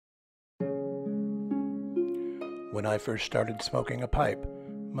When I first started smoking a pipe,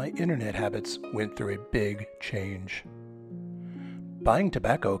 my internet habits went through a big change. Buying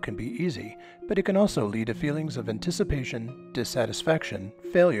tobacco can be easy, but it can also lead to feelings of anticipation, dissatisfaction,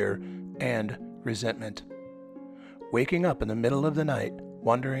 failure, and resentment. Waking up in the middle of the night,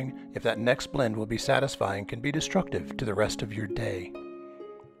 wondering if that next blend will be satisfying, can be destructive to the rest of your day.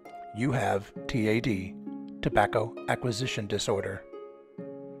 You have TAD, Tobacco Acquisition Disorder.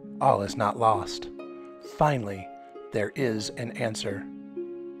 All is not lost. Finally, there is an answer.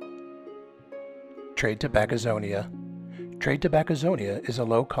 Tradetobaccozonia. Tradetobaccozonia is a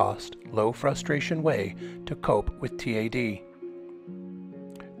low-cost, low-frustration way to cope with TAD.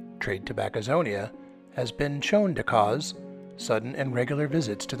 Tradetobaccozonia has been shown to cause sudden and regular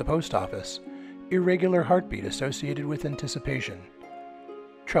visits to the post office, irregular heartbeat associated with anticipation,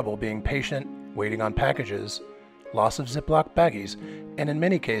 trouble being patient, waiting on packages, loss of Ziploc baggies, and in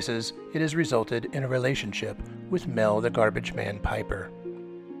many cases, it has resulted in a relationship with Mel the Garbage Man Piper.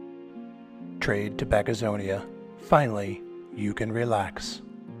 Tradetobaccozonia. Finally, you can relax.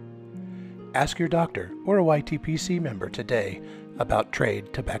 Ask your doctor or a YTPC member today about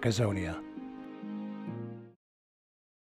Tradetobaccozonia.